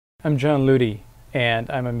I'm John Ludi, and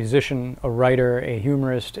I'm a musician, a writer, a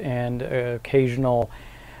humorist, and occasional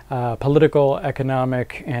political,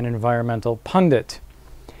 economic, and environmental pundit.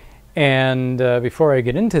 And before I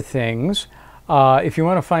get into things, if you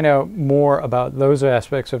want to find out more about those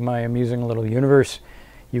aspects of my amusing little universe,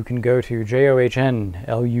 you can go to johnludi.com.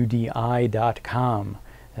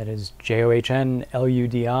 That is johnludi.com.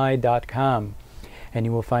 And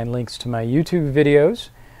you will find links to my YouTube videos,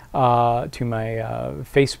 to my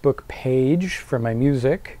Facebook page for my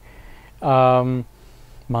music.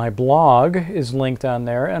 My blog is linked on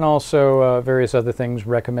there, and also various other things,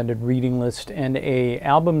 recommended reading list, and a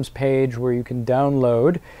albums page where you can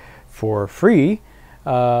download for free.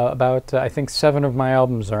 About, I think 7 of my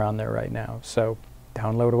albums are on there right now, so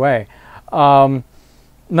download away.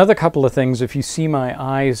 Another couple of things: if you see my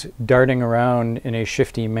eyes darting around in a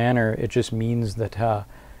shifty manner, it just means that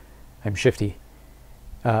I'm shifty.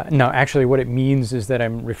 No, actually what it means is that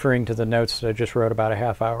I'm referring to the notes that I just wrote about a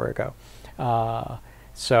half hour ago.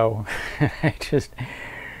 So I just,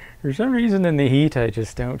 for some reason in the heat, I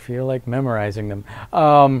just don't feel like memorizing them.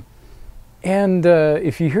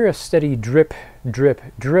 If you hear a steady drip, drip,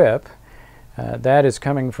 drip, that is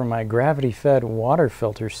coming from my gravity-fed water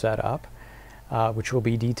filter setup, which will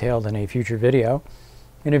be detailed in a future video.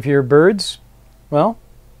 And if you hear birds, well,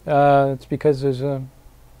 it's because there's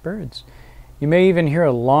birds. You may even hear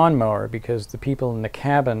a lawnmower because the people in the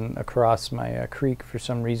cabin across my creek for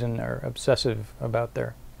some reason are obsessive about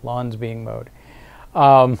their lawns being mowed.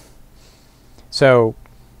 So,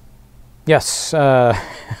 yes,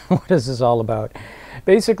 what is this all about?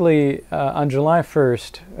 Basically, on July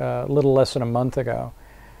 1st, a little less than a month ago,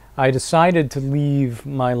 I decided to leave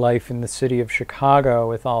my life in the city of Chicago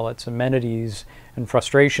with all its amenities and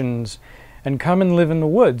frustrations and come and live in the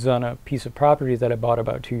woods on a piece of property that I bought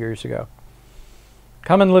about 2 years ago.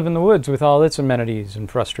 Come and live in the woods with all its amenities and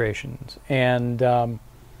frustrations. And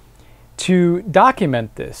to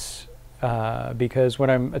document this, because what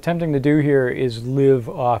I'm attempting to do here is live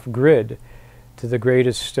off-grid to the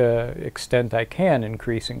greatest extent I can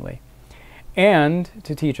increasingly, and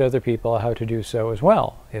to teach other people how to do so as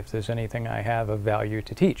well, if there's anything I have of value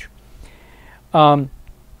to teach.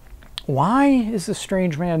 Why is this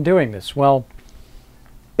strange man doing this? Well,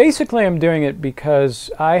 basically I'm doing it because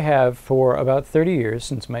I have, for about 30 years,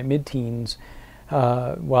 since my mid-teens,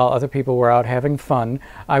 while other people were out having fun,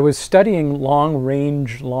 I was studying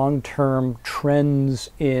long-range, long-term trends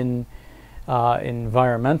in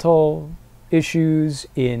environmental issues,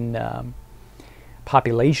 in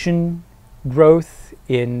population growth,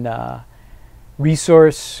 in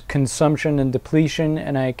resource consumption and depletion,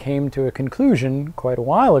 and I came to a conclusion quite a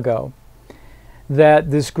while ago that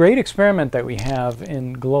this great experiment that we have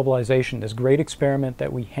in globalization, this great experiment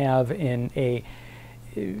that we have in a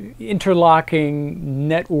interlocking,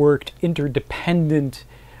 networked, interdependent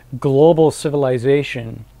global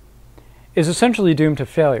civilization is essentially doomed to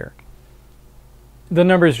failure. The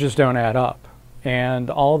numbers just don't add up, and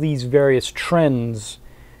all these various trends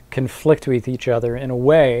conflict with each other in a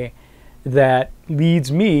way that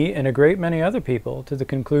leads me and a great many other people to the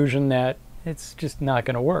conclusion that it's just not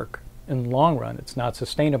going to work. In the long run, it's not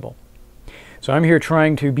sustainable. So I'm here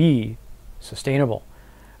trying to be sustainable.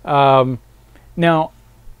 Now,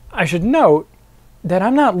 I should note that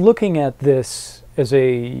I'm not looking at this as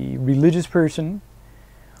a religious person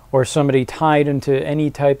or somebody tied into any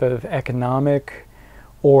type of economic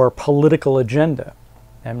or political agenda.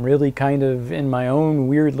 I'm really kind of in my own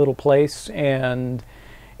weird little place, and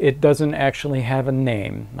it doesn't actually have a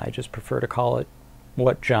name. I just prefer to call it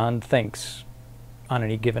what John thinks on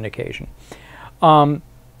any given occasion.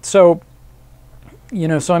 So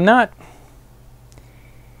I'm not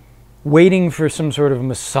waiting for some sort of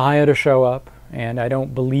messiah to show up, and I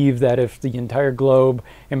don't believe that if the entire globe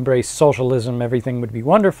embraced socialism, everything would be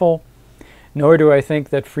wonderful, nor do I think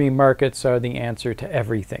that free markets are the answer to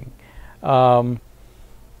everything. I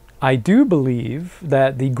do believe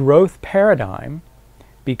that the growth paradigm,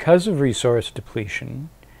 because of resource depletion,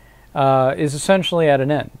 is essentially at an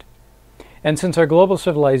end. And since our global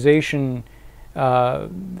civilization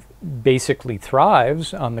basically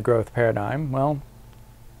thrives on the growth paradigm, well,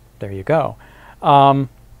 there you go.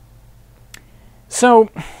 So,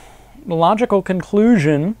 the logical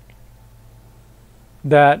conclusion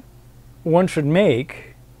that one should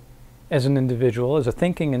make as an individual, as a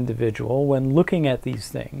thinking individual, when looking at these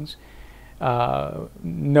things,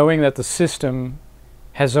 knowing that the system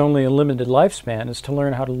has only a limited lifespan, is to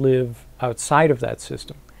learn how to live outside of that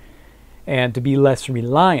system, and to be less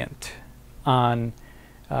reliant on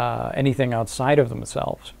anything outside of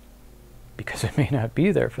themselves, because it may not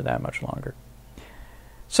be there for that much longer.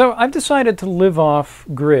 So I've decided to live off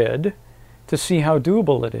grid to see how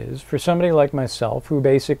doable it is for somebody like myself who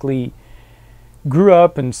basically grew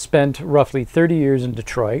up and spent roughly 30 years in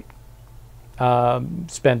Detroit,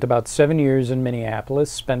 spent about 7 years in Minneapolis,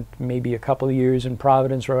 spent maybe a couple of years in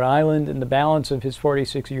Providence, Rhode Island, and the balance of his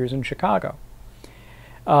 46 years in Chicago.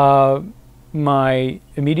 My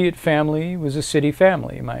immediate family was a city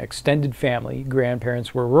family. My extended family,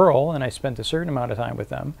 grandparents were rural, and I spent a certain amount of time with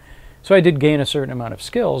them. So I did gain a certain amount of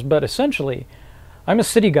skills, but essentially, I'm a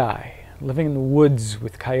city guy, living in the woods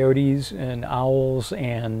with coyotes and owls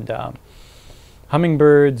and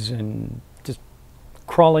hummingbirds and just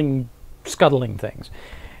crawling, scuttling things.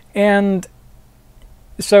 And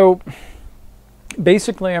so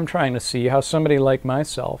basically, I'm trying to see how somebody like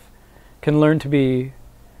myself can learn to be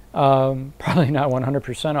probably not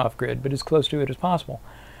 100% off grid, but as close to it as possible.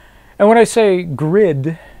 And when I say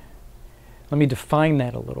grid, let me define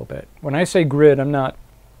that a little bit. When I say grid, I'm not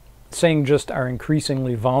saying just our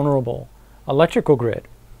increasingly vulnerable electrical grid.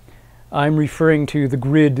 I'm referring to the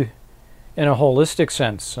grid in a holistic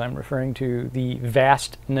sense. I'm referring to the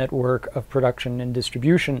vast network of production and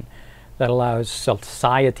distribution that allows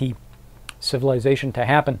society, civilization to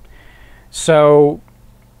happen. So,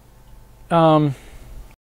 went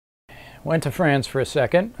to France for a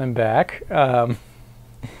second. I'm back. So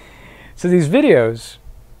these videos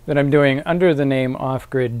that I'm doing under the name Off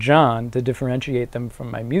Grid John to differentiate them from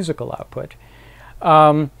my musical output,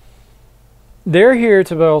 they're here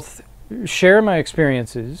to both share my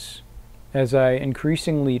experiences as I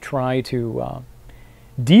increasingly try to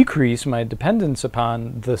decrease my dependence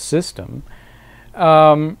upon the system,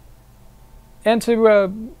 and to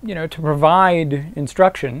to provide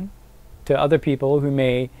instruction to other people who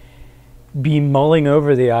may be mulling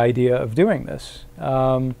over the idea of doing this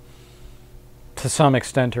to some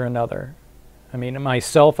extent or another. I mean,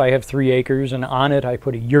 myself, I have 3 acres, and on it I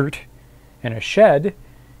put a yurt and a shed.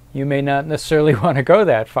 You may not necessarily want to go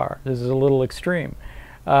that far. This is a little extreme.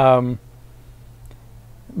 But,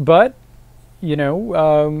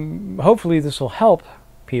 hopefully this will help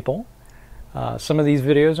people. Some of these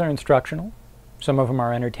videos are instructional. Some of them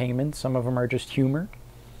are entertainment. Some of them are just humor.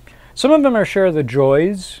 Some of them are share the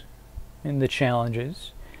joys and the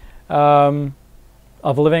challenges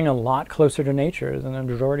of living a lot closer to nature than the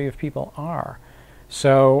majority of people are.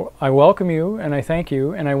 So I welcome you, and I thank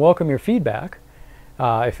you, and I welcome your feedback,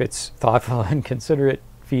 if it's thoughtful and considerate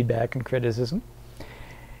feedback and criticism.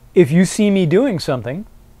 If you see me doing something,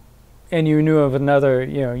 and you know of another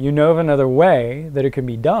way that it can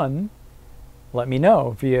be done, let me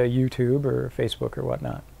know via YouTube or Facebook or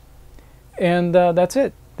whatnot. And that's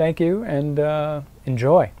it. Thank you, and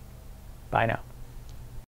enjoy. Bye now.